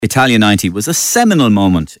Italia 90 was a seminal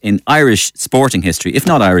moment in Irish sporting history, if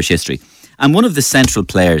not Irish history. And one of the central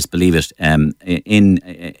players, believe it, in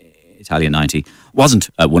Italia 90 wasn't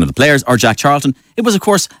one of the players or Jack Charlton. It was, of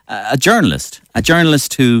course, a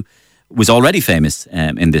journalist who was already famous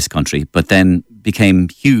in this country, but then became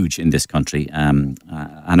huge in this country. And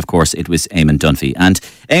of course, it was Eamon Dunphy. And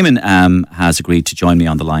Eamon has agreed to join me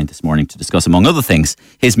on the line this morning to discuss, among other things,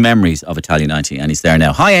 his memories of Italia 90. And he's there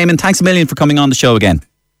now. Hi, Eamon. Thanks a million for coming on the show again.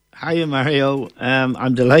 Hiya, Mario.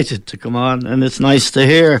 I'm delighted to come on, and it's nice to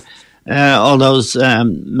hear all those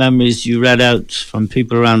memories you read out from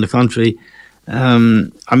people around the country.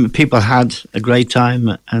 People had a great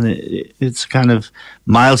time, and it's kind of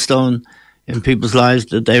milestone in people's lives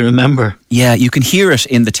that they remember. Yeah, you can hear it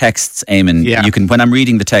in the texts, Eamon. Yeah. You can, when I'm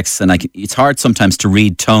reading the texts, and it's hard sometimes to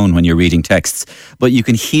read tone when you're reading texts, but you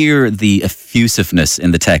can hear the effusiveness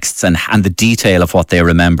in the texts and the detail of what they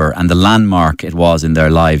remember and the landmark it was in their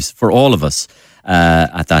lives for all of us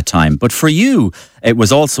at that time. But for you, it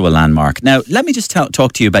was also a landmark. Now, let me just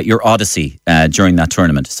talk to you about your odyssey during that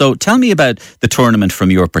tournament. So tell me about the tournament from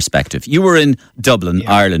your perspective. You were in Dublin,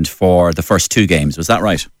 Ireland for the first two games. Was that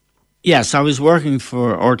right? Yes, I was working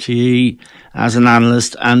for RTE as an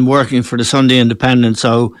analyst and working for the Sunday Independent.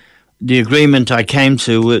 So the agreement I came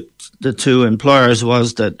to with the two employers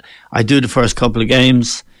was that I do the first couple of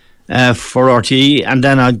games for RTE, and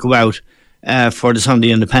then I'd go out for the Sunday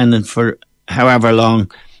Independent for however long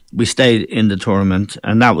we stayed in the tournament,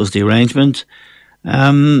 and that was the arrangement.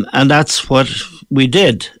 And that's what we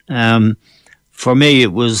did. For me,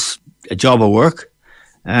 it was a job of work.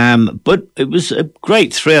 But it was a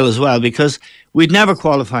great thrill as well, because we'd never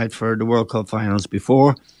qualified for the World Cup finals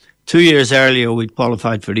before. 2 years earlier, we'd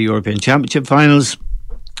qualified for the European Championship finals,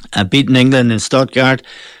 beaten England in Stuttgart.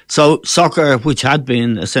 So soccer, which had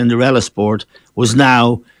been a Cinderella sport, was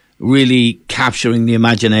now really capturing the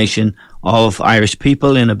imagination of Irish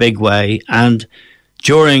people in a big way. And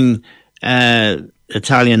during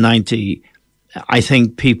Italia 90, I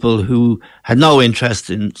think people who had no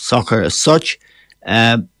interest in soccer as such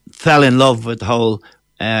fell in love with the whole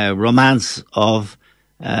romance of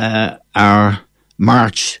our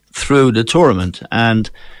march through the tournament.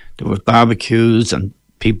 And there were barbecues and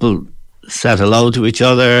people said hello to each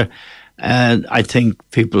other. And I think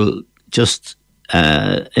people just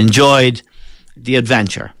enjoyed the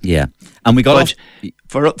adventure. Yeah. And we got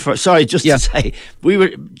to say, we were,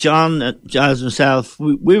 John, Giles himself,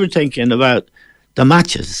 we were thinking about the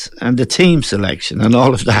matches and the team selection and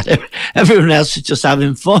all of that. Everyone else was just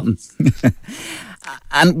having fun.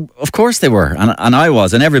 And of course they were, and I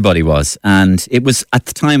was, and everybody was. And it was, at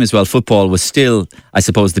the time as well, football was still, I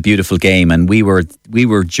suppose, the beautiful game, and we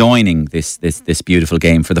were joining this beautiful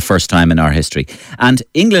game for the first time in our history. And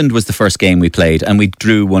England was the first game we played, and we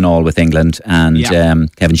drew 1-1 with England, and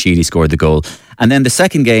Kevin Sheedy scored the goal. And then the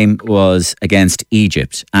second game was against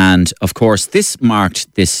Egypt. And of course, this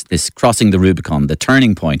marked this crossing the Rubicon, the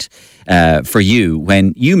turning point for you,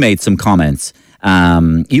 when you made some comments.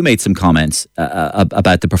 About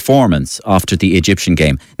the performance after the Egyptian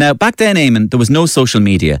game. Now, back then, Eamon, there was no social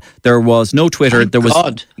media. There was no Twitter.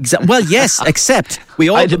 God. Well, yes, except we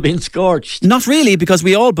all... I'd have been scorched. Not really, because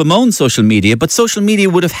we all bemoaned social media, but social media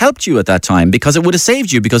would have helped you at that time, because it would have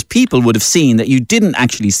saved you, because people would have seen that you didn't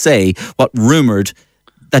actually say what rumoured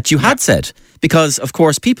that you had said. Because, of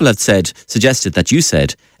course, people had suggested that you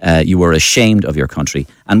said you were ashamed of your country.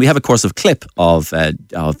 And we have, of course, a clip of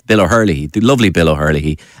Bill O'Hurley, the lovely Bill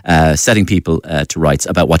O'Hurley, setting people to rights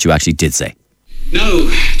about what you actually did say. Now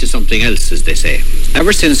to something else, as they say.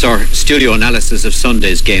 Ever since our studio analysis of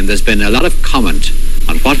Sunday's game, there's been a lot of comment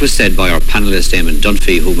on what was said by our panellist Eamon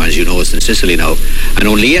Dunphy, whom, as you know, is in Sicily now. And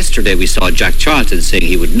only yesterday we saw Jack Charlton saying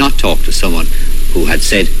he would not talk to someone who had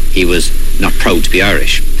said he was not proud to be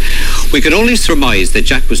Irish. We could only surmise that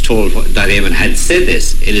Jack was told that Eamon had said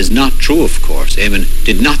this. It is not true, of course. Eamon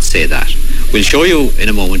did not say that. We'll show you in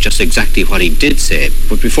a moment just exactly what he did say.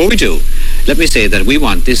 But before we do, let me say that we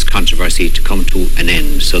want this controversy to come to an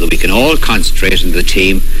end so that we can all concentrate on the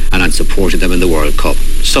team and on supporting them in the World Cup.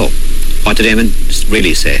 So, what did Eamon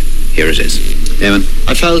really say? Here it is. Eamon.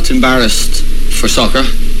 I felt embarrassed for soccer,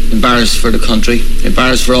 embarrassed for the country,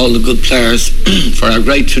 embarrassed for all the good players, for our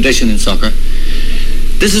great tradition in soccer.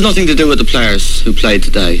 This has nothing to do with the players who played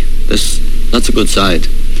today. That's a good side.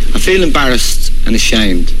 I feel embarrassed and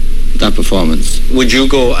ashamed of that performance. Would you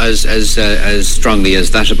go as strongly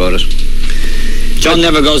as that about it? John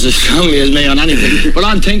never goes as strongly as me on anything, but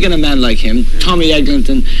I'm thinking of men like him, Tommy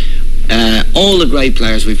Eglinton, all the great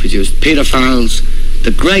players we produced, Peter Farrells,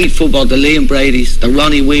 the great football, the Liam Brady's, the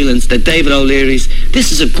Ronnie Whelans, the David O'Leary's.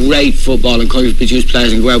 This is a great football, and countries produce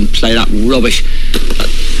players and go out and play that rubbish.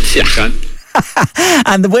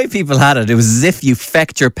 And the way people had it, it was as if you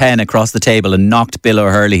fecked your pen across the table and knocked Bill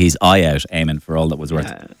O'Hurley's eye out, Eamon, for all that was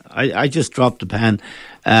worth. I just dropped the pen.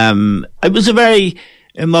 It was a very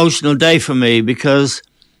emotional day for me because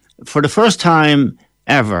for the first time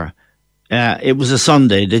ever, it was a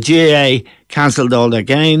Sunday. The GAA cancelled all their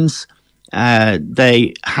games.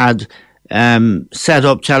 They had set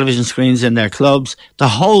up television screens in their clubs. The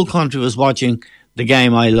whole country was watching the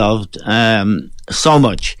game I loved so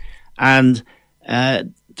much. And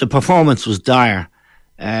the performance was dire.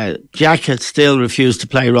 Jack had still refused to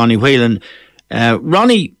play Ronnie Whelan.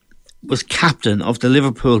 Ronnie was captain of the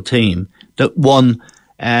Liverpool team that won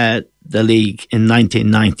the league in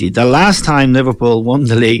 1990. The last time Liverpool won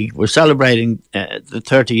the league, we're celebrating the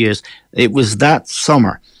 30 years, it was that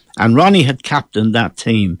summer. And Ronnie had captained that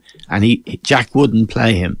team, and Jack wouldn't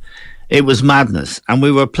play him. It was madness. And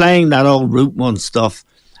we were playing that old Route 1 stuff,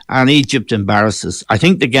 and Egypt embarrassed us. I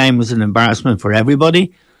think the game was an embarrassment for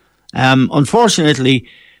everybody. Unfortunately,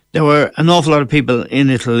 there were an awful lot of people in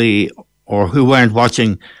Italy or who weren't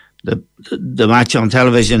watching the match on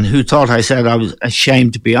television who thought I said I was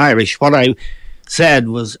ashamed to be Irish. What I said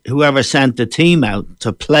was whoever sent the team out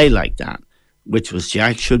to play like that, which was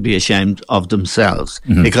Jack, should be ashamed of themselves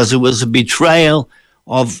because it was a betrayal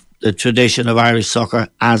of the tradition of Irish soccer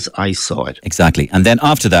as I saw it. Exactly. And then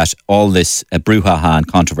after that, all this brouhaha and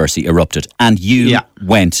controversy erupted, and you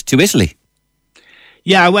went to Italy.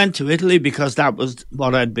 Yeah, I went to Italy because that was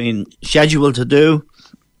what I'd been scheduled to do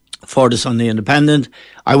for the Sunday Independent.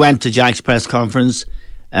 I went to Jack's press conference.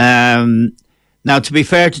 Now, to be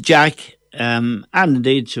fair to Jack, and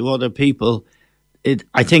indeed to other people,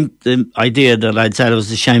 I think the idea that I'd said I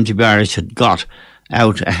was ashamed to be Irish had got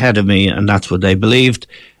out ahead of me, and that's what they believed.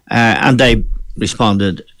 And they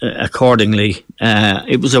responded accordingly.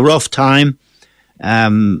 It was a rough time,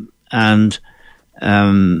 and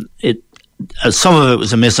some of it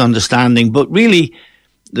was a misunderstanding, but really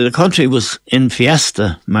the country was in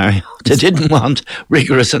fiesta, Mario. They didn't want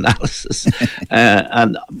rigorous analysis.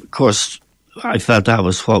 And of course, I felt that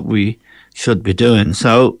was what we should be doing.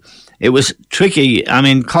 So it was tricky. I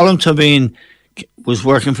mean, Colm Tóibín was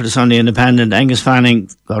working for the Sunday Independent. Angus Fanning,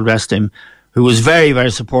 God rest him, who was very,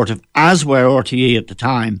 very supportive, as were RTE at the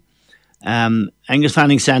time. Angus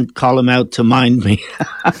Fanning sent Colm out to mind me.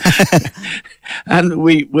 And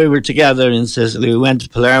we were together in Sicily. We went to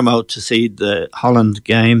Palermo to see the Holland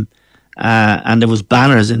game. And there was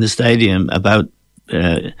banners in the stadium about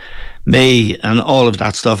me and all of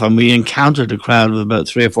that stuff. And we encountered a crowd of about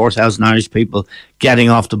 3,000 or 4,000 Irish people getting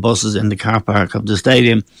off the buses in the car park of the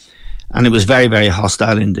stadium. And it was very, very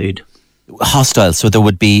hostile indeed. Hostile, so it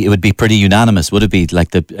would be pretty unanimous, would it be,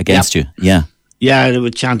 like against you? Yeah. Yeah, they were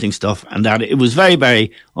chanting stuff, and that it was very,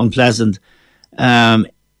 very unpleasant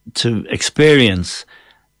to experience.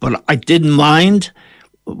 But I didn't mind.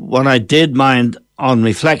 What I did mind on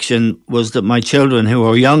reflection was that my children, who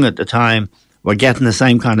were young at the time, were getting the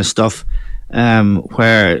same kind of stuff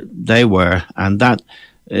where they were, and that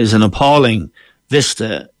is an appalling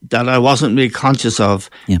vista that I wasn't really conscious of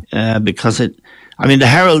because the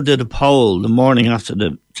Herald did a poll the morning after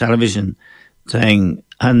the television thing,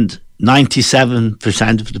 and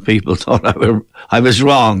 97% of the people thought I was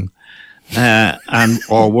wrong,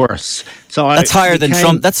 or worse. So that's higher than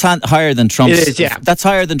Trump. That's higher than Trump's. It is, yeah. That's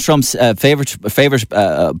higher than Trump's favorite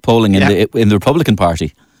polling in the Republican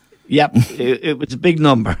Party. Yep, it was a big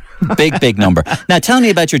number. Big number. Now, tell me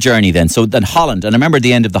about your journey then. So then Holland, and I remember at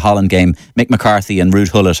the end of the Holland game, Mick McCarthy and Ruud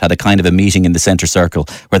Gullit had a kind of a meeting in the centre circle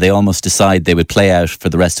where they almost decide they would play out for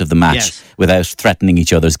the rest of the match without threatening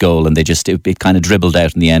each other's goal, and it kind of dribbled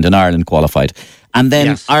out in the end, and Ireland qualified. And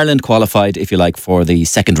then Ireland qualified, if you like, for the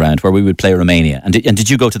second round where we would play Romania. And did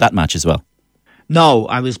you go to that match as well? No,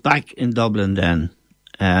 I was back in Dublin then,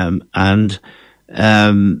 and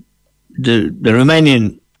the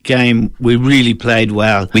Romanian game, we really played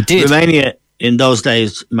well. We did. Romania in those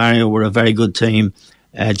days, Mario, were a very good team.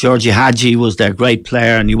 Georgi Hagi was their great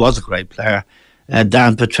player, and he was a great player.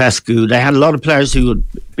 Dan Petrescu. They had a lot of players who had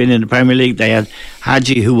been in the Premier League. They had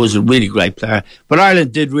Hagi, who was a really great player. But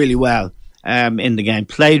Ireland did really well in the game,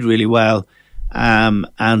 played really well. And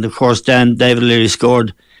of course, then David O'Leary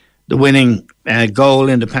scored the winning goal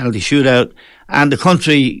in the penalty shootout, and the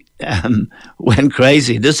country went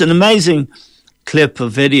crazy. There's an amazing clip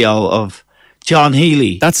of video of John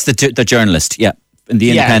Healy. That's the journalist, in the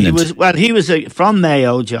Independent. He was from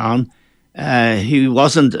Mayo, John. He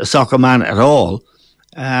wasn't a soccer man at all,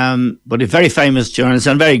 but a very famous journalist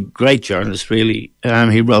and very great journalist, really.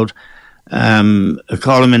 He wrote a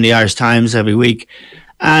column in the Irish Times every week.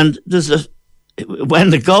 And when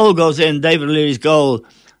the goal goes in, David O'Leary's goal,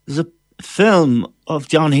 there's a film of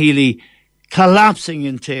John Healy collapsing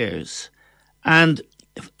in tears. And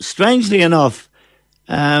strangely enough,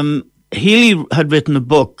 Healy had written a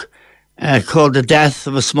book called The Death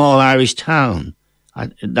of a Small Irish Town.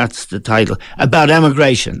 That's the title, about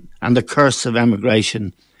emigration and the curse of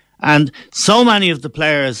emigration. And so many of the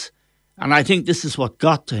players, and I think this is what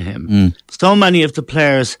got to him, so many of the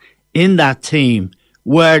players in that team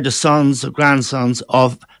were the sons or grandsons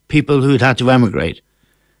of people who'd had to emigrate.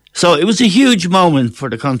 So it was a huge moment for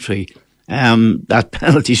the country, that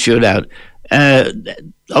penalty shootout.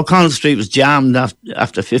 O'Connell Street was jammed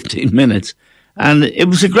after 15 minutes, and it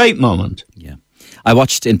was a great moment. Yeah. I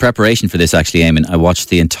watched, in preparation for this actually, Eamon, I watched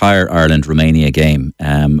the entire Ireland-Romania game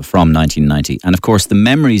from 1990. And of course, the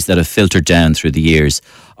memories that have filtered down through the years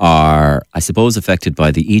are, I suppose, affected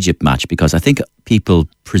by the Egypt match, because I think people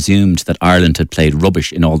presumed that Ireland had played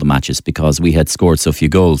rubbish in all the matches because we had scored so few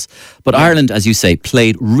goals. But Ireland, as you say,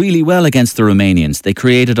 played really well against the Romanians. They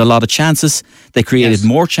created a lot of chances. They created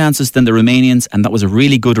more chances than the Romanians, and that was a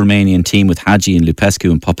really good Romanian team with Hagi and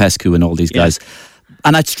Lupescu and Popescu and all these guys.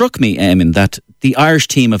 And it struck me, Eamon, that the Irish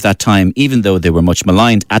team of that time, even though they were much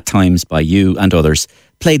maligned at times by you and others,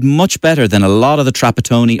 played much better than a lot of the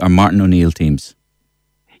Trapattoni or Martin O'Neill teams.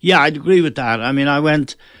 Yeah, I'd agree with that. I mean, I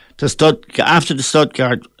went to after the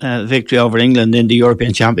Stuttgart victory over England in the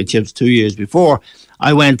European Championships 2 years before.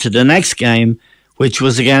 I went to the next game, which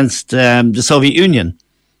was against the Soviet Union.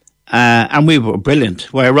 And we were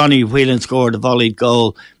brilliant, where Ronnie Whelan scored a volleyed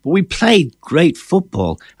goal. But we played great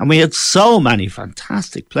football, and we had so many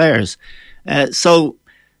fantastic players. So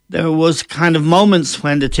there was kind of moments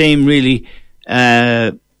when the team really,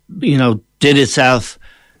 did itself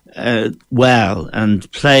well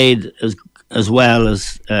and played as well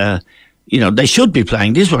as, they should be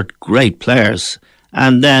playing. These were great players.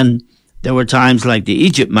 And then there were times like the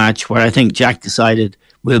Egypt match where I think Jack decided,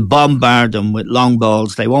 we'll bombard them with long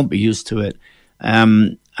balls. They won't be used to it.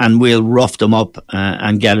 And we'll rough them up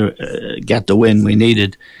and get the win we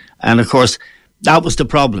needed. And, of course, that was the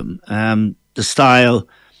problem. The style,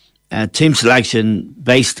 team selection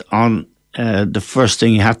based on the first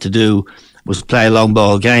thing you had to do was play a long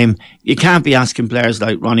ball game. You can't be asking players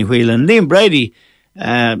like Ronnie Whelan. Liam Brady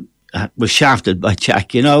was shafted by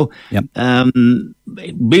Jack, Yep.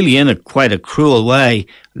 Really in quite a cruel way.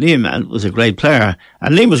 Liam was a great player,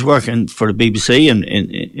 and Liam was working for the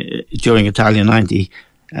BBC during Italia 90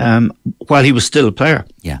 while he was still a player.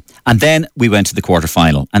 Yeah. And then we went to the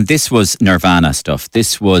quarter-final, and this was Nirvana stuff.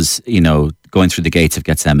 This was, going through the gates of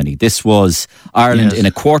Gethsemane. This was Ireland in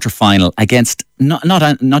a quarter-final against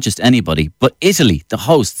not just anybody, but Italy, the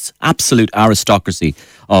hosts, absolute aristocracy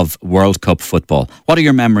of World Cup football. What are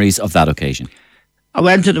your memories of that occasion? I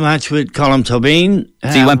went to the match with Colm Tobin.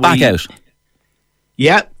 So you went back out?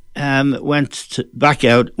 Yeah, went to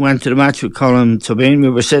the match with Colm Tobin. We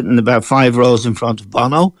were sitting about 5 rows in front of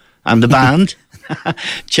Bono and the band.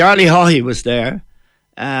 Charlie Haughey was there.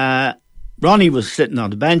 Ronnie was sitting on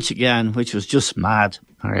the bench again, which was just mad,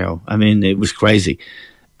 Mario. I mean, it was crazy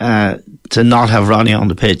to not have Ronnie on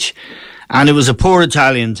the pitch. And it was a poor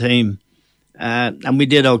Italian team. And we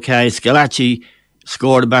did okay. Scalacci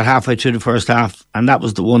scored about halfway through the first half, and that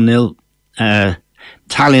was the 1-0.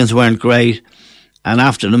 Italians weren't great. And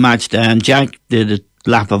after the match then, Jack did a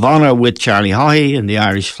lap of honour with Charlie Haughey and the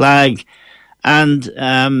Irish flag. And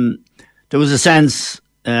there was a sense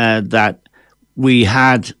that we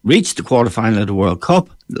had reached the quarter-final of the World Cup,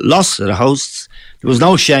 lost to the hosts. There was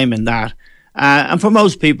no shame in that. And for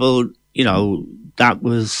most people, that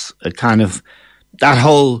was a kind of, that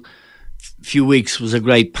whole few weeks was a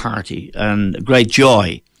great party and a great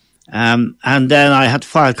joy. And then I had to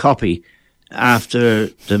file a copy after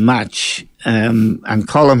the match, and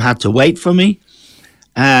Colm had to wait for me.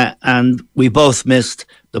 And we both missed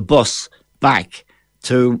the bus back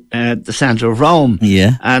to the centre of Rome.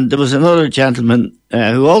 Yeah. And there was another gentleman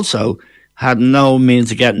who also had no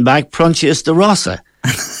means of getting back, Proncius de Rossa.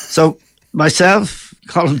 So myself,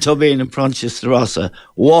 Colm Tobin and Proncius de Rossa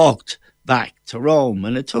walked back to Rome,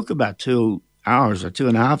 and it took about 2 hours or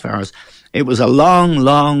 2.5 hours. It was a long,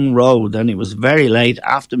 long road, and it was very late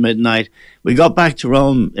after midnight. We got back to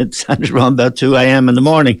Rome at centre of Rome about 2 a.m. in the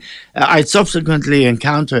morning. I subsequently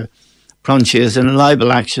encountered Proncius in a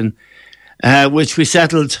libel action, which we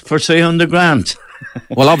settled for 300 grand.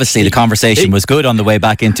 Well, obviously the conversation was good on the way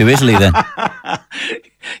back into Italy then.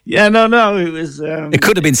 Yeah, no, it was... it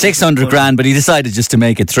could have been 600 grand, but he decided just to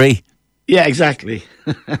make it 3. Yeah, exactly.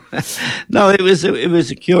 No, it was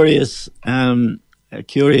a curious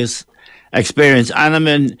experience. And I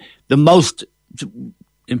mean, the most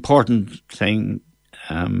important thing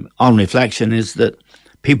on reflection is that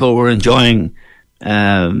people were enjoying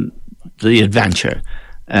the adventure.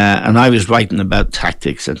 And I was writing about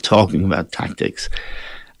tactics and talking about tactics.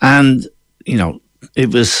 And,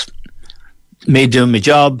 it was me doing my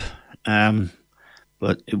job,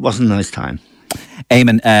 but it wasn't a nice time.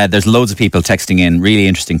 Eamon, there's loads of people texting in really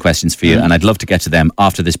interesting questions for you, and I'd love to get to them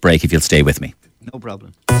after this break if you'll stay with me. No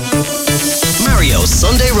problem. Mario's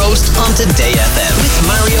Sunday Roast on Today FM with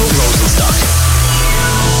Mario Rosenstock.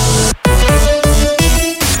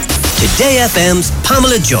 Today FM's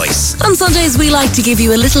Pamela Joyce. On Sundays, we like to give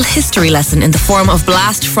you a little history lesson in the form of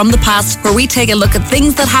Blast from the Past, where we take a look at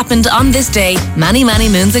things that happened on this day many, many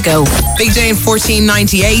moons ago. Big day in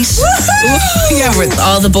 1498. Yeah, with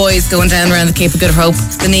all the boys going down around the Cape of Good Hope.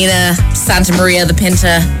 The Nina, Santa Maria, the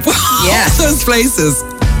Pinta. Yeah. Those places.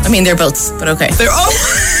 I mean, they're boats, but okay. They're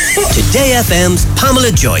Today FM's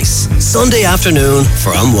Pamela Joyce. Sunday afternoon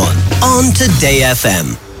from 1 on Today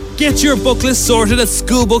FM. Get your book list sorted at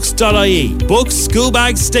schoolbooks.ie. Books, school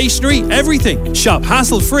bags, stationery, everything. Shop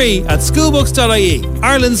hassle-free at schoolbooks.ie,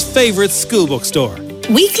 Ireland's favourite school book store.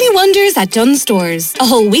 Weekly Wonders at Dunn Stores. A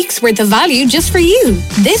whole week's worth of value just for you.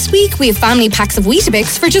 This week we have family packs of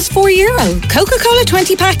Weetabix for just €4. Coca-Cola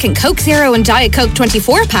 20 pack and Coke Zero and Diet Coke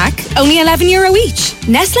 24 pack, only €11 each.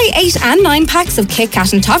 Nestle 8 and 9 packs of Kit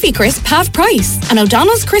Kat and Toffee Crisp, half price. And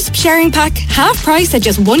O'Donnell's Crisp Sharing Pack, half price at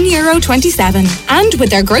just €1.27. And with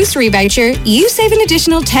their grocery voucher, you save an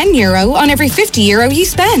additional €10 on every €50 you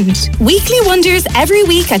spend. Weekly Wonders every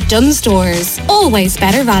week at Dunn Stores. Always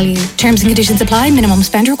better value. Terms and conditions apply. Minimum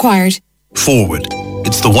spend required. Forward.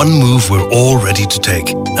 It's the one move we're all ready to take.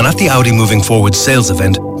 And at the Audi Moving Forward sales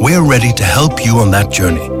event, we're ready to help you on that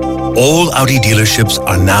journey. All Audi dealerships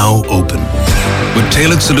are now open, with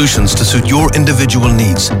tailored solutions to suit your individual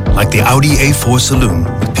needs, like the Audi A4 Saloon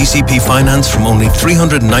with PCP finance from only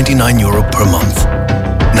 €399 per month.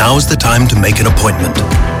 Now is the time to make an appointment.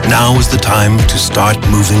 Now is the time to start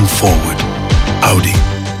moving forward. Audi.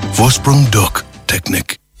 Vorsprung durch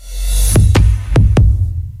Technik.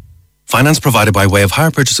 Finance provided by way of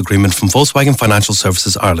hire purchase agreement from Volkswagen Financial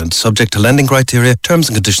Services Ireland, subject to lending criteria, terms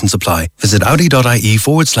and conditions apply. Visit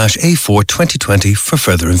audi.ie/A4 2020 for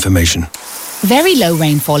further information. Very low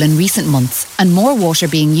rainfall in recent months and more water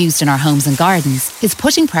being used in our homes and gardens is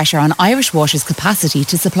putting pressure on Irish Water's capacity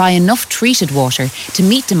to supply enough treated water to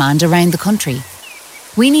meet demand around the country.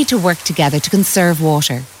 We need to work together to conserve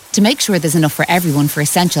water, to make sure there's enough for everyone for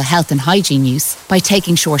essential health and hygiene use by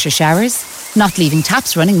taking shorter showers, not leaving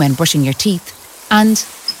taps running when brushing your teeth, and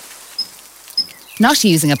not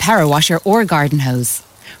using a power washer or garden hose.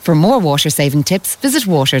 For more water-saving tips, visit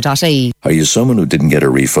water.ie. Are you someone who didn't get a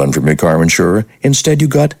refund from your car insurer? Instead, you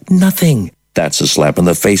got nothing. That's a slap in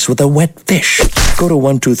the face with a wet fish. Go to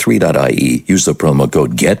 123.ie, use the promo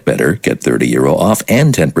code GETBETTER, get €30 off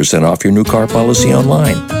and 10% off your new car policy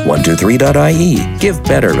online. 123.ie, give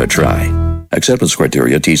better a try. Acceptance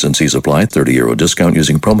criteria, T's and C's apply. €30 discount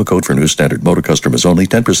using promo code for new standard motor customers only.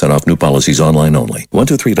 10% off new policies online only.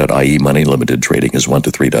 123.ie Money Limited Trading is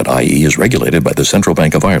 123.ie is regulated by the Central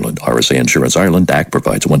Bank of Ireland. RSA Insurance Ireland DAC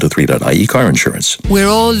provides 123.ie car insurance. We're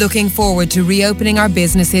all looking forward to reopening our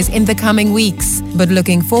businesses in the coming weeks. But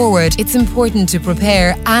looking forward, it's important to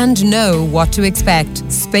prepare and know what to expect.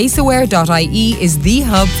 Spaceaware.ie is the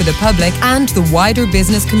hub for the public and the wider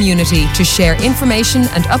business community to share information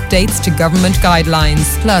and updates to government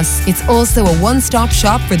guidelines. Plus, it's also a one-stop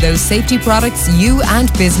shop for those safety products you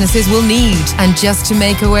and businesses will need. And just to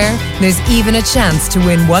make aware, there's even a chance to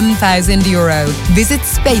win €1,000. Visit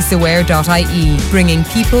spaceaware.ie, bringing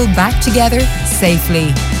people back together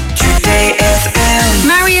safely. Today FM.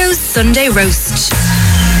 Mario's Sunday Roast.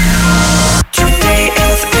 Today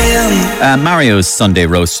FM. Mario's Sunday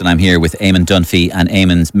Roast, and I'm here with Eamon Dunphy and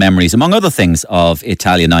Eamon's memories, among other things, of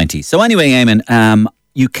Italia 90. So anyway, Eamon,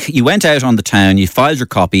 You went out on the town, you filed your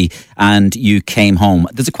copy, and you came home.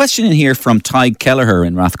 There's a question in here from Ty Kelleher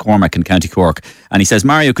in Rathcormac in County Cork, and he says,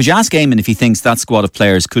 Mario, could you ask Eamon if he thinks that squad of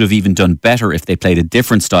players could have even done better if they played a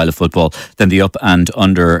different style of football than the up and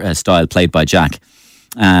under style played by Jack?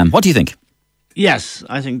 What do you think? Yes,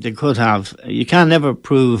 I think they could have. You can never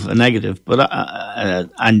prove a negative, but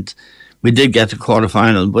and we did get to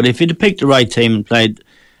quarter-final. But if you'd have picked the right team and played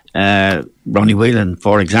Ronnie Whelan,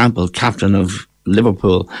 for example, captain of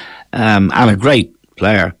Liverpool, and a great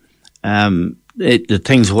player, the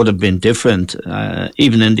things would have been different,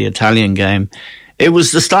 even in the Italian game. It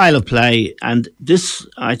was the style of play, and this,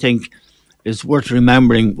 I think, is worth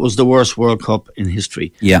remembering, was the worst World Cup in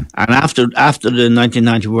history. Yeah. And after the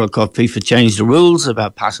 1990 World Cup, FIFA changed the rules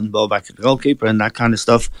about passing the ball back to the goalkeeper and that kind of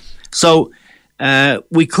stuff. So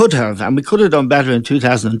we could have done better in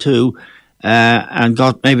 2002 and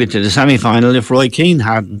got maybe to the semi-final if Roy Keane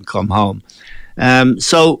hadn't come home.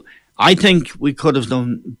 So I think we could have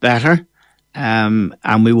done better, and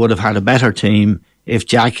we would have had a better team if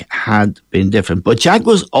Jack had been different. But Jack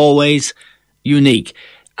was always unique,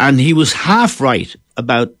 and he was half right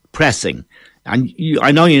about pressing. And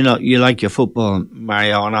I know you like your football,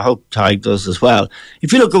 Mario, and I hope Tig does as well.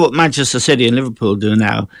 If you look at what Manchester City and Liverpool do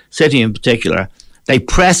now, City in particular, they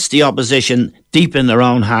press the opposition deep in their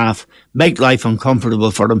own half, make life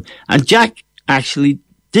uncomfortable for them. And Jack actually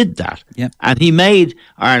did that. Yep. And he made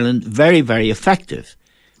Ireland very, very effective.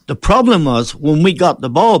 The problem was when we got the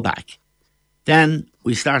ball back, then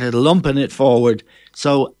we started lumping it forward.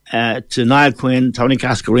 So to Niall Quinn, Tony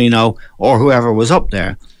Cascarino, or whoever was up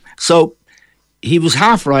there. So he was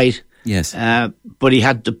half right. Yes. But he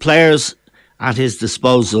had the players at his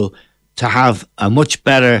disposal to have a much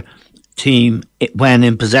better team when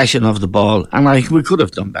in possession of the ball, and I think we could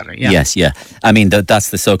have done better. Yeah. Yes, yeah. I mean, that's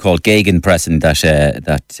the so-called gegenpressing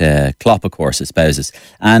that Klopp, of course, espouses.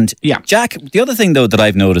 And Jack, the other thing though that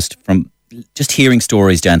I've noticed from just hearing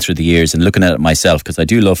stories down through the years and looking at it myself, because I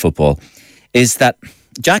do love football, is that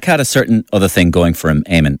Jack had a certain other thing going for him,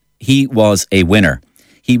 Eamon. He was a winner.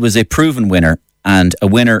 He was a proven winner, and a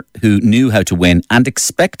winner who knew how to win and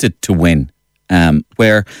expected to win.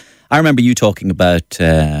 Where I remember you talking about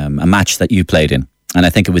a match that you played in, and I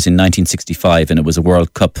think it was in 1965, and it was a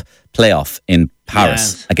World Cup playoff in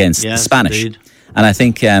Paris against the Spanish. Indeed. And I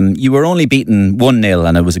think you were only beaten 1-0,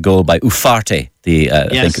 and it was a goal by Ufarte,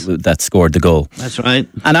 I think that scored the goal. That's right.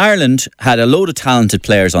 And Ireland had a load of talented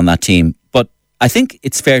players on that team, but I think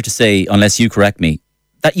it's fair to say, unless you correct me,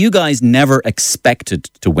 that you guys never expected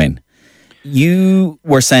to win. You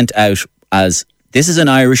were sent out as, this is an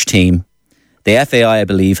Irish team. The FAI, I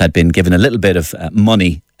believe, had been given a little bit of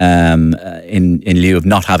money in lieu of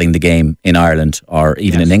not having the game in Ireland or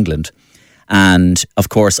even in England. And, of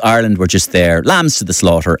course, Ireland were just there, lambs to the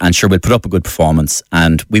slaughter, and sure, we'll put up a good performance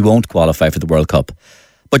and we won't qualify for the World Cup.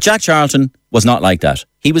 But Jack Charlton was not like that.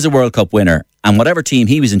 He was a World Cup winner, and whatever team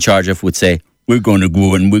he was in charge of would say, we're going to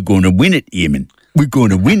go and we're going to win it, Eamon. We're going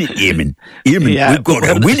to win it, Eamon. Eamon, we're going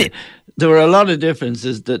to win it. There were a lot of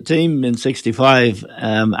differences. The team in 65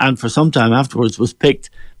 and for some time afterwards was picked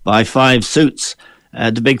by 5 suits.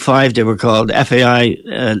 The big 5, they were called FAI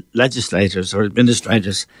legislators or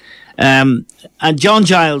administrators. And John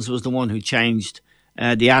Giles was the one who changed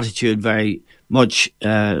the attitude very much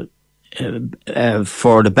for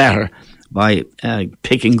the better by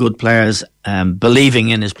picking good players, believing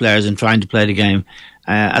in his players and trying to play the game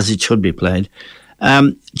as it should be played.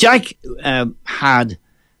 Jack had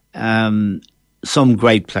some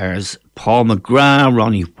great players: Paul McGrath,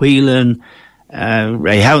 Ronnie Whelan,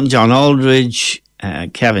 Ray Houghton, John Aldridge,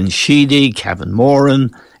 Kevin Sheedy, Kevin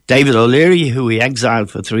Moran, David O'Leary, who he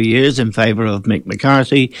exiled for 3 years in favour of Mick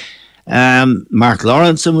McCarthy. Mark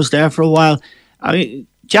Lawrenson was there for a while. I mean,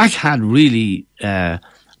 Jack had really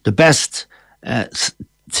the best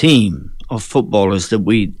team of footballers that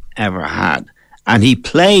we'd ever had. And he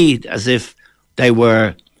played as if they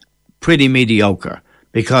were pretty mediocre,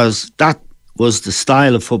 because that was the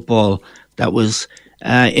style of football that was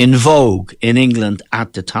in vogue in England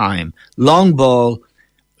at the time. Long ball,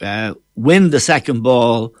 win the second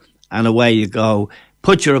ball, and away you go.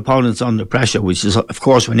 Put your opponents under pressure, which is, of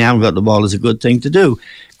course, when you haven't got the ball, is a good thing to do.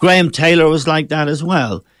 Graham Taylor was like that as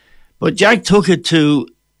well. But Jack took it to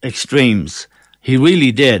extremes. He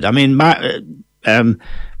really did. I mean,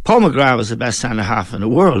 Paul McGrath was the best centre-half in the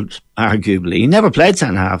world, arguably. He never played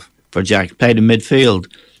centre-half for Jack, played in midfield.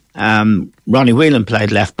 Ronnie Whelan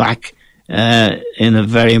played left-back in a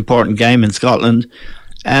very important game in Scotland.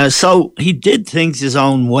 So he did things his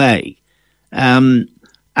own way.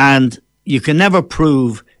 And you can never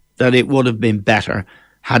prove that it would have been better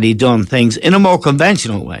had he done things in a more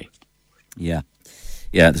conventional way. Yeah.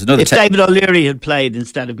 Yeah, there's another... If David O'Leary had played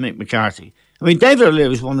instead of Mick McCarthy. I mean, David O'Leary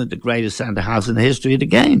was one of the greatest centre-halves in the history of the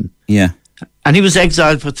game. Yeah. And he was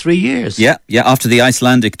exiled for 3 years. Yeah, after the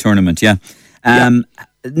Icelandic tournament, yeah.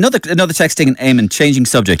 Another texting, Eamon, changing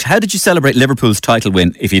subject. How did you celebrate Liverpool's title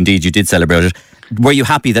win, if indeed you did celebrate it? Were you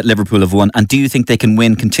happy that Liverpool have won? And do you think they can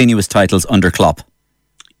win continuous titles under Klopp?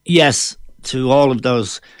 Yes, to all of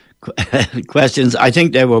those questions. I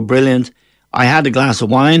think they were brilliant. I had a glass of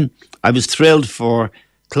wine. I was thrilled for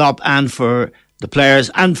Klopp and for the players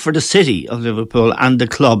and for the city of Liverpool and the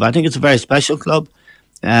club. I think it's a very special club.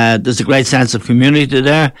 There's a great sense of community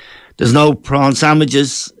there. There's no prawn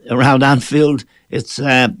sandwiches around Anfield. It's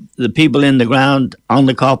the people in the ground, on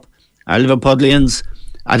the cop, are Liverpudlians.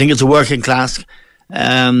 I think it's a working class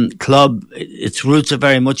club. Its roots are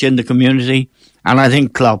very much in the community. And I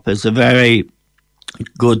think Klopp is a very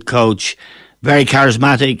good coach, very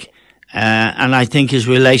charismatic, and I think his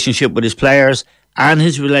relationship with his players and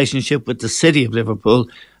his relationship with the city of Liverpool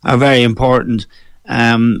are very important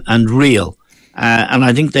and real. And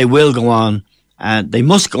I think they will go on. They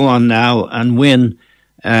must go on now and win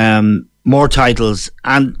more titles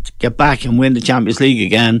and get back and win the Champions League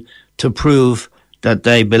again to prove that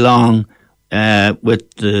they belong in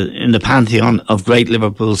the pantheon of great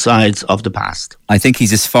Liverpool sides of the past. I think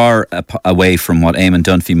he's as far away from what Eamon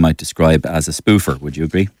Dunphy might describe as a spoofer. Would you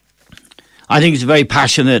agree? I think he's a very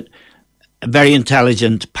passionate, very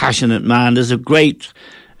intelligent, passionate man. There's a great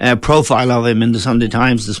profile of him in the Sunday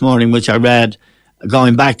Times this morning, which I read,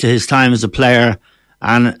 going back to his time as a player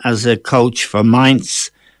and as a coach for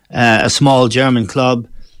Mainz, a small German club.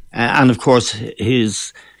 And of course, he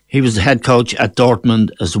was the head coach at Dortmund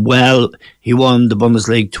as well. He won the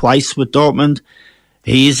Bundesliga twice with Dortmund.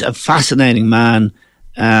 He's a fascinating man,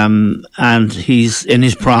 and he's in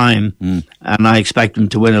his prime. And I expect him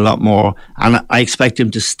to win a lot more. And I expect him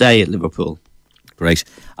to stay at Liverpool. Great.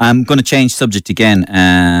 I'm going to change subject again.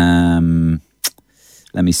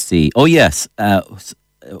 Let me see. Oh, yes.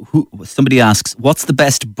 Somebody asks, what's the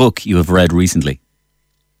best book you have read recently?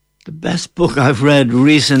 The best book I've read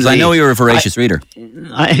recently. 'Cause I know you're a voracious reader.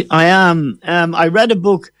 I am. I read a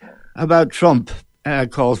book about Trump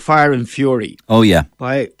called Fire and Fury. Oh, yeah.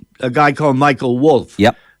 By a guy called Michael Wolff.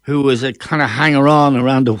 Yep. Who was a kind of hanger-on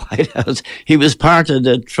around the White House. He was part of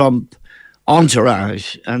the Trump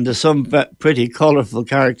entourage, and there's some pretty colourful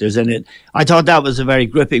characters in it. I thought that was a very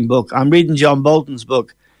gripping book. I'm reading John Bolton's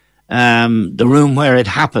book, The Room Where It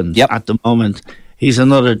Happened, at the moment. He's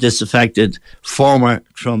another disaffected former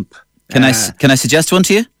Trump. Can I suggest one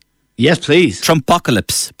to you? Yes, please.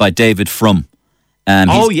 Trumpocalypse by David Frum.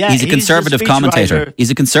 He's a conservative commentator.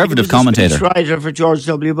 He's a conservative commentator. He's a writer for George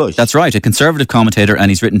W. Bush. That's right, a conservative commentator,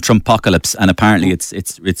 and he's written Trumpocalypse, and apparently it's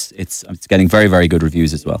getting very, very good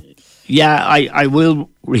reviews as well. Yeah, I will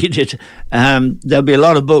read it. There'll be a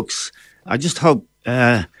lot of books. I just hope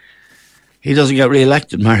he doesn't get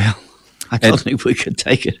re-elected, Mario. I don't think we could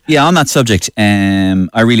take it. Yeah, on that subject,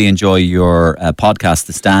 I really enjoy your podcast,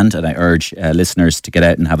 The Stand, and I urge listeners to get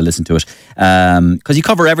out and have a listen to it. Because you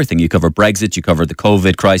cover everything. You cover Brexit, you cover the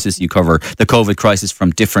COVID crisis, you cover the COVID crisis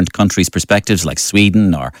from different countries' perspectives, like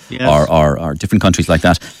Sweden or different countries like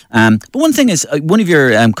that. But one thing is, one of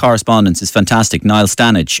your correspondents is fantastic, Niall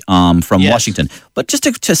Stanage from Washington. But just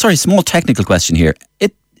a small technical question here.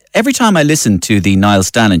 Every time I listen to the Niall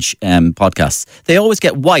Stanage podcasts, they always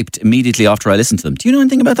get wiped immediately after I listen to them. Do you know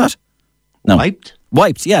anything about that? No.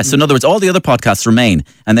 Wiped, yeah. So in other words, all the other podcasts remain,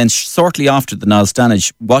 and then shortly after the Niall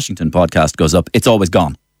Stanage Washington podcast goes up, it's always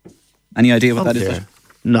gone. Any idea what that is?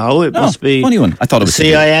 No, it must be funny one. I thought it was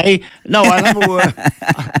CIA. No, I'll have a word.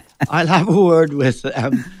 I'll have a word with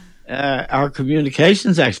our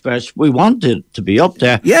communications experts. We want it to be up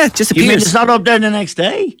there. Yeah, it disappears. You mean it's not up there the next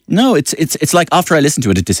day? No, it's like after I listen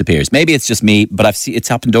to it, it disappears. Maybe it's just me, but it's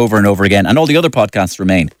happened over and over again, and all the other podcasts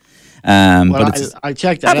remain. I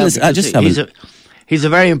checked that out. He's a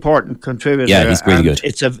very important contributor. Yeah, he's really good.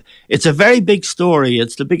 It's a very big story.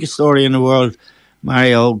 It's the biggest story in the world,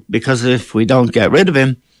 Mario, because if we don't get rid of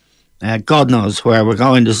him, God knows where we're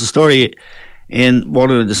going. There's a story in one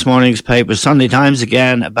of this morning's papers, Sunday Times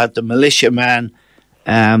again, about the militiaman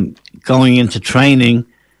going into training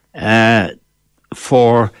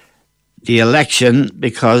for the election,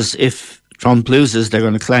 because if Trump loses, they're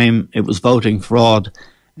going to claim it was voting fraud,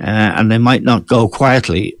 and they might not go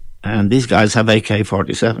quietly. And these guys have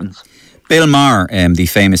AK-47s. Bill Maher, the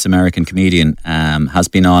famous American comedian, has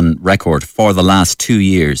been on record for the last 2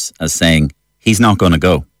 years as saying he's not going to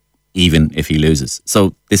go, even if he loses.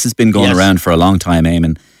 So this has been going around for a long time,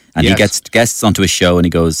 Eamon. And he gets guests onto his show and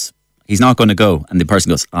he goes, he's not going to go. And the person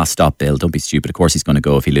goes, stop, Bill, don't be stupid. Of course he's going to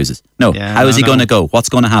go if he loses. No, how is he going to go? What's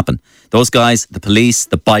going to happen? Those guys, the police,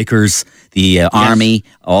 the bikers, the army,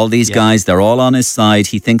 all these guys, they're all on his side.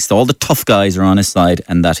 He thinks all the tough guys are on his side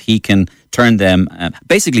and that he can turn them,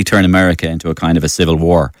 basically turn America into a kind of a civil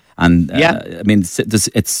war. And I mean,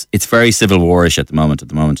 it's very civil war-ish at the moment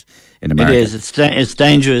in America. It is. It's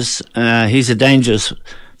dangerous. He's a dangerous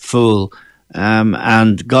fool.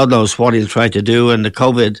 And God knows what he'll try to do. And the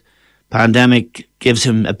COVID pandemic gives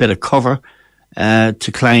him a bit of cover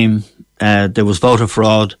to claim there was voter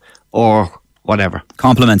fraud or whatever.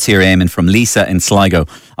 Compliments here, Eamon, from Lisa in Sligo.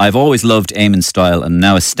 I've always loved Eamon's style and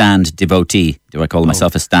now a stand devotee. Do I call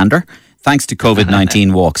myself a stander? Thanks to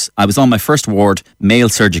COVID-19 walks. I was on my first ward, male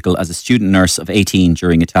surgical, as a student nurse of 18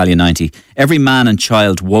 during Italia 90. Every man and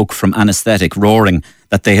child woke from anaesthetic, roaring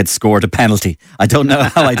that they had scored a penalty. I don't know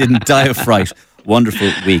how I didn't die of fright.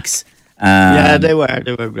 Wonderful weeks. Yeah, they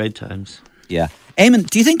were great times. Yeah. Eamon,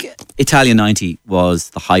 do you think Italia 90 was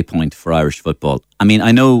the high point for Irish football? I mean,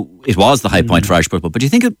 I know it was the high point for Irish football, but do you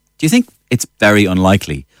think it's very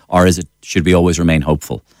unlikely, or should we always remain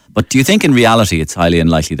hopeful? But do you think in reality it's highly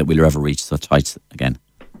unlikely that we'll ever reach such heights again?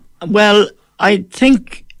 Well, I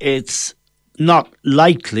think it's not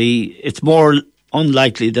likely. It's more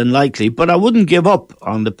unlikely than likely, but I wouldn't give up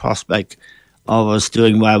on the prospect of us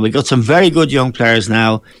doing well. We've got some very good young players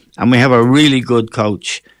now, and we have a really good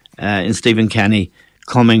coach in Stephen Kenny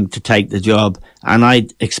coming to take the job, and I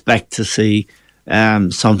expect to see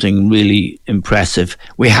something really impressive.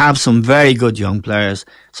 We have some very good young players,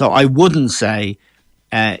 so I wouldn't say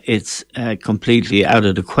it's completely out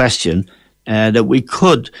of the question that we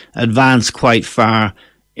could advance quite far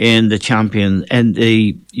in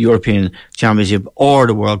the European Championship or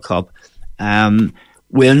the World Cup.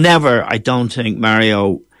 We'll never, I don't think,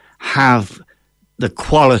 Mario, have the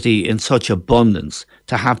quality in such abundance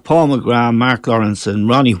to have Paul McGrath, Mark Lawrenson,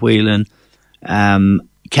 Ronnie Whelan,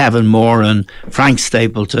 Kevin Moran, Frank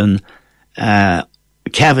Stapleton,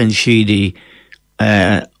 Kevin Sheedy,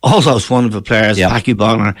 all those wonderful players, Packy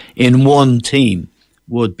Bonner, in one team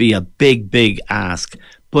would be a big, big ask.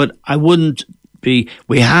 But I wouldn't be.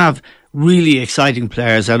 We have really exciting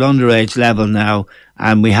players at underage level now,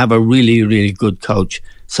 and we have a really, really good coach.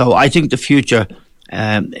 So I think the future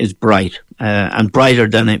is bright, and brighter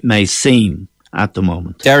than it may seem at the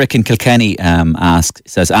moment. Derek in Kilkenny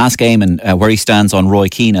says, ask Eamon where he stands on Roy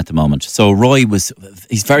Keane at the moment. So Roy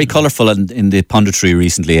he's very colourful in the punditry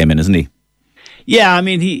recently, Eamon, isn't he? Yeah, I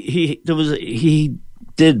mean, he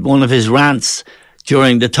did one of his rants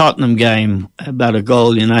during the Tottenham game about a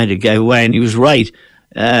goal United gave away, and he was right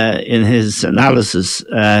in his analysis.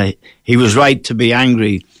 He was right to be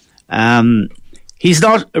angry. He's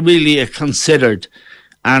not really a considered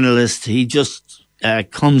analyst. He just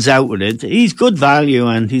comes out with it. He's good value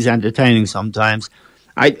and he's entertaining sometimes.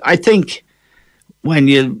 I think when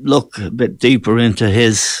you look a bit deeper into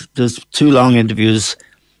there's 2 long interviews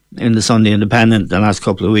in the Sunday Independent the last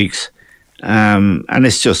couple of weeks, and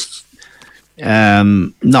it's just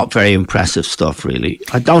not very impressive stuff, really.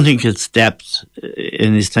 I don't think it's depth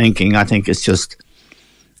in his thinking. I think it's just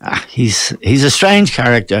he's a strange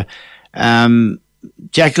character.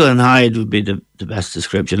 Jekyll and Hyde would be the best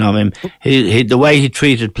description of him. The way he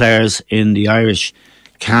treated players in the Irish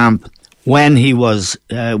camp when he was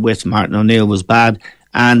with Martin O'Neill was bad,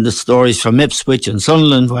 and the stories from Ipswich and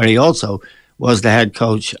Sunderland, where he also was the head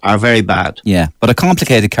coach, are very bad. Yeah, but a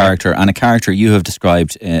complicated character, and a character you have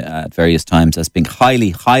described at various times as being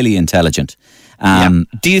highly, highly intelligent.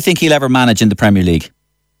 Do you think he'll ever manage in the Premier League?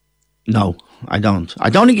 No, I don't.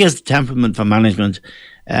 I don't think he has the temperament for management.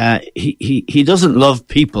 He doesn't love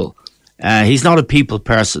people. He's not a people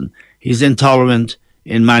person. He's intolerant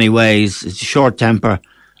in many ways. It's a short temper.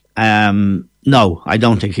 No, I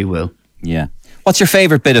don't think he will. Yeah. What's your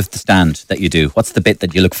favourite bit of the stand that you do? What's the bit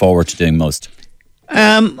that you look forward to doing most?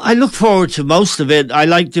 I look forward to most of it. I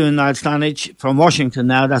like doing Niall Stanage from Washington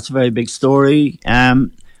now. That's a very big story.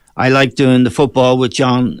 I like doing the football with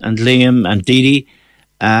John and Liam and Didi.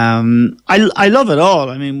 I love it all.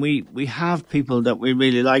 I mean, we have people that we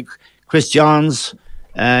really like. Chris Johns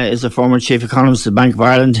is a former chief economist of the Bank of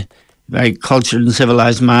Ireland, very cultured and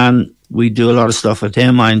civilised man. We do a lot of stuff with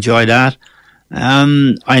him. I enjoy that.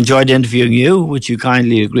 I enjoyed interviewing you, which you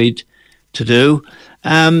kindly agreed to do.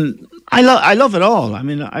 I love it all. I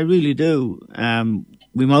mean, I really do.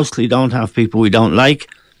 We mostly don't have people we don't like,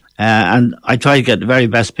 and I try to get the very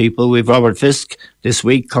best people. We've Robert Fisk this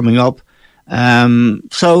week coming up.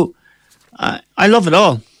 So I love it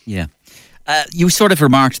all. Yeah. You sort of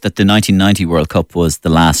remarked that the 1990 World Cup was the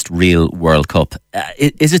last real World Cup.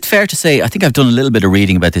 Is it fair to say, I think I've done a little bit of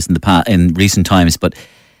reading about this in recent times, but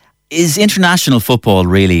is international football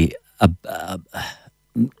really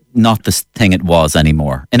not the thing it was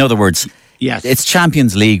anymore? In other words, yes, it's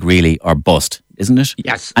Champions League really or bust, isn't it?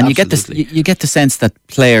 Yes, and absolutely. you get the sense that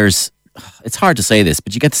players, it's hard to say this,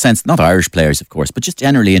 but you get the sense, not Irish players of course, but just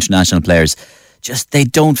generally international players, just they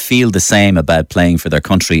don't feel the same about playing for their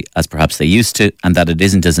country as perhaps they used to, and that it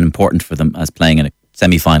isn't as important for them as playing in a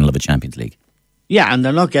semi-final of a Champions League. Yeah, and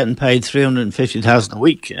they're not getting paid $350,000 a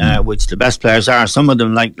week, which the best players are. Some of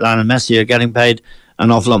them, like Lionel Messi, are getting paid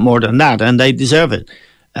an awful lot more than that, and they deserve it.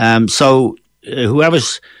 So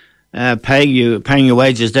whoever's paying your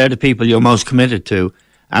wages, they're the people you're most committed to.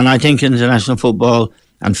 And I think international football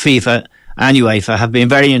and FIFA and UEFA have been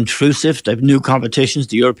very intrusive. They've new competitions,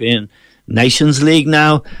 the European Nations League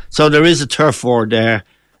now. So there is a turf war there.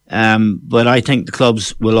 But I think the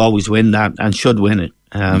clubs will always win that and should win it.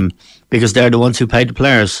 Because they're the ones who pay the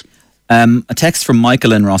players. A text from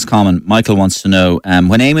Michael in Roscommon. Michael wants to know,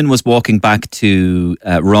 when Eamon was walking back to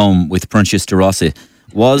Rome with Proncius de Rossi,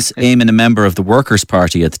 was Eamon a member of the Workers'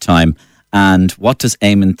 Party at the time? And what does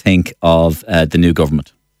Eamon think of the new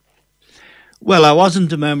government? Well, I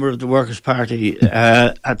wasn't a member of the Workers' Party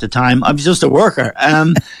at the time. I was just a worker.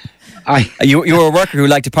 You were a worker who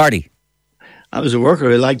liked to party? I was a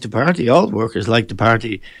worker who liked to party. All workers like to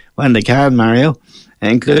party when they can, Mario,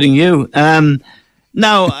 including you.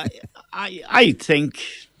 Now, I think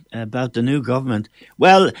about the new government.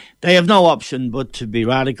 Well, they have no option but to be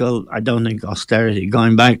radical. I don't think austerity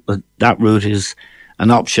going back, but that route is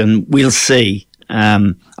an option. We'll see.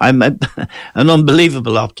 I'm an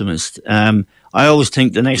unbelievable optimist. I always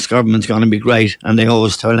think the next government's going to be great, and they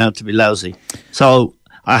always turn out to be lousy. So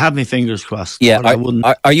I have my fingers crossed. Yeah,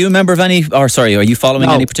 are you a member of any, are you following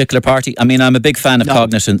any particular party? I mean, I'm a big fan of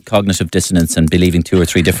cognitive dissonance and believing 2 or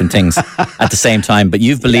 3 different things at the same time, but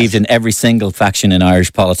you've believed in every single faction in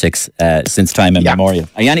Irish politics since time immemorial.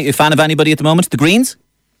 Are you a fan of anybody at the moment? The Greens?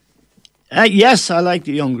 Yes, I like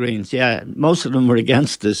the Young Greens, yeah. Most of them were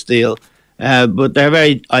against this deal, but they're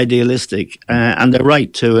very idealistic, and they're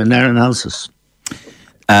right too in their analysis.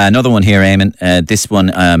 Another one here, Eamon. This one,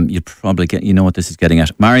 you'll probably get, you know what this is getting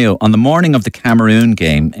at. Mario, on the morning of the Cameroon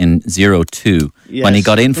game in 0-2, when he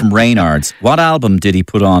got in from Reynards, what album did he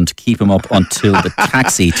put on to keep him up until the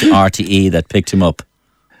taxi to RTE that picked him up?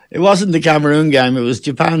 It wasn't the Cameroon game, it was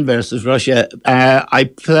Japan versus Russia. I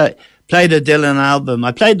played a Dylan album.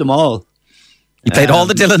 I played them all. You played all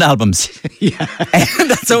the Dylan albums? Yeah.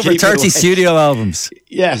 That's over 30 studio albums.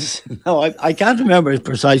 Yes. No, I can't remember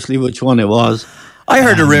precisely which one it was. I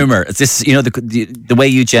heard a rumor. It's this, the way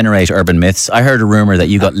you generate urban myths. I heard a rumor that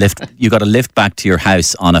you got a lift back to your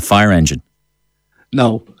house on a fire engine.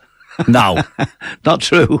 No, not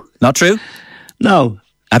true. Not true. No.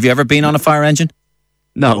 Have you ever been on a fire engine?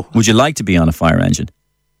 No. Would you like to be on a fire engine?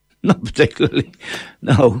 Not particularly.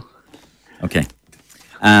 No. Okay.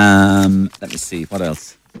 Let me see what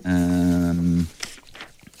else.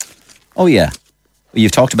 Oh yeah,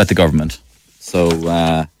 you've talked about the government.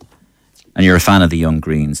 So. And you're a fan of the Young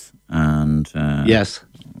Greens, and yes.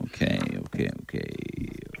 Okay.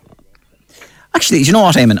 Actually, do you know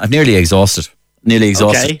what, Eamon? I've nearly exhausted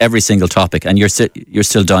every single topic, and you're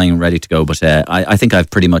still dying and ready to go. But I think I've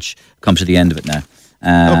pretty much come to the end of it now.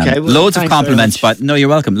 Okay. Well, loads of compliments, but no, you're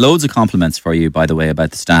welcome. Loads of compliments for you, by the way,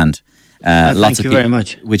 about the stand. Thank you very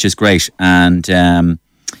much, which is great, and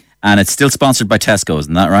it's still sponsored by Tesco's,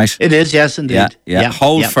 isn't that right? It is, yes, indeed. Yeah.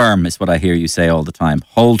 Hold firm is what I hear you say all the time.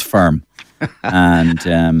 Hold firm. And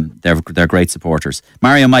they're great supporters.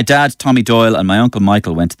 Mario, my dad, Tommy Doyle, and my uncle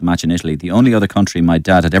Michael went to the match in Italy. The only other country my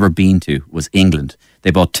dad had ever been to was England. They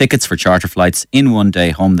bought tickets for charter flights, in one day,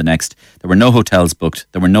 home the next. There were no hotels booked.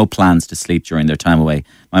 There were no plans to sleep during their time away.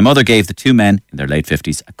 My mother gave the 2 men, in their late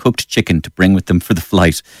 50s, a cooked chicken to bring with them for the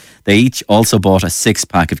flight. They each also bought a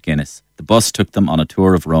 6-pack of Guinness. The bus took them on a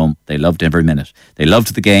tour of Rome. They loved every minute. They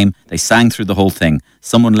loved the game. They sang through the whole thing.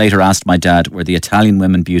 Someone later asked my dad, were the Italian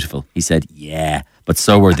women beautiful? He said, yeah, but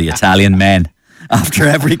so were the Italian men. After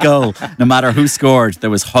every goal, no matter who scored,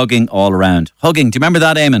 there was hugging all around. Hugging, do you remember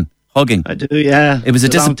that, Eamon? Hugging. I do, yeah. It was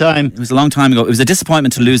a long time. It was a long time ago. It was a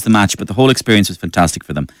disappointment to lose the match, but the whole experience was fantastic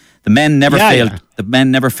for them. The men never failed. Yeah. The men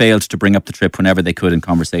never failed to bring up the trip whenever they could in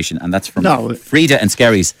conversation, and that's from Frida and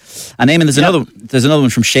Skerries. And Eamon, there's another one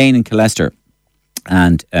from Shane in Killester,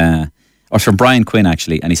 and or from Brian Quinn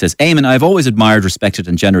actually, and he says, Eamon, I've always admired, respected,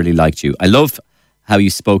 and generally liked you. I love how you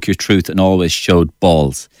spoke your truth and always showed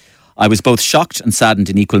balls. I was both shocked and saddened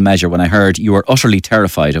in equal measure when I heard you were utterly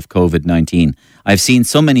terrified of COVID-19. I've seen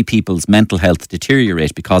so many people's mental health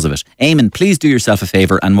deteriorate because of it. Eamon, please do yourself a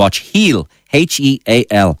favour and watch Heal,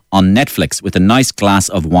 H-E-A-L, on Netflix with a nice glass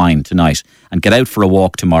of wine tonight and get out for a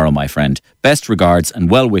walk tomorrow, my friend. Best regards and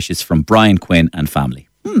well wishes from Brian Quinn and family.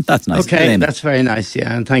 That's nice. Okay, that's very nice,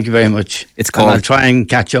 yeah, and thank you very much. It's called... And I'll try and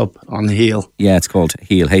catch up on Heal. Yeah, it's called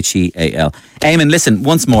Heal, H-E-A-L. Eamon, listen,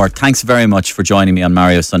 once more, thanks very much for joining me on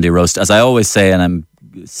Mario's Sunday Roast. As I always say, and I'm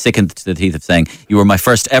sickened to the teeth of saying, you were my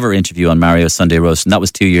first ever interview on Mario's Sunday Roast, and that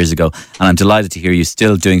was 2 years ago, and I'm delighted to hear you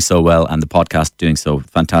still doing so well and the podcast doing so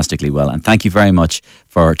fantastically well. And thank you very much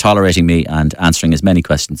for tolerating me and answering as many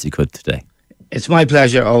questions as you could today. It's my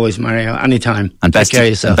pleasure always, Mario. Anytime. And best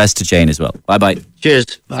to Jane as well. Bye-bye.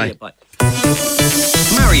 Cheers. Bye. Bye.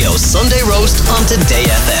 Mario's Sunday Roast on Today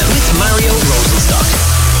FM with Mario Rosenstock.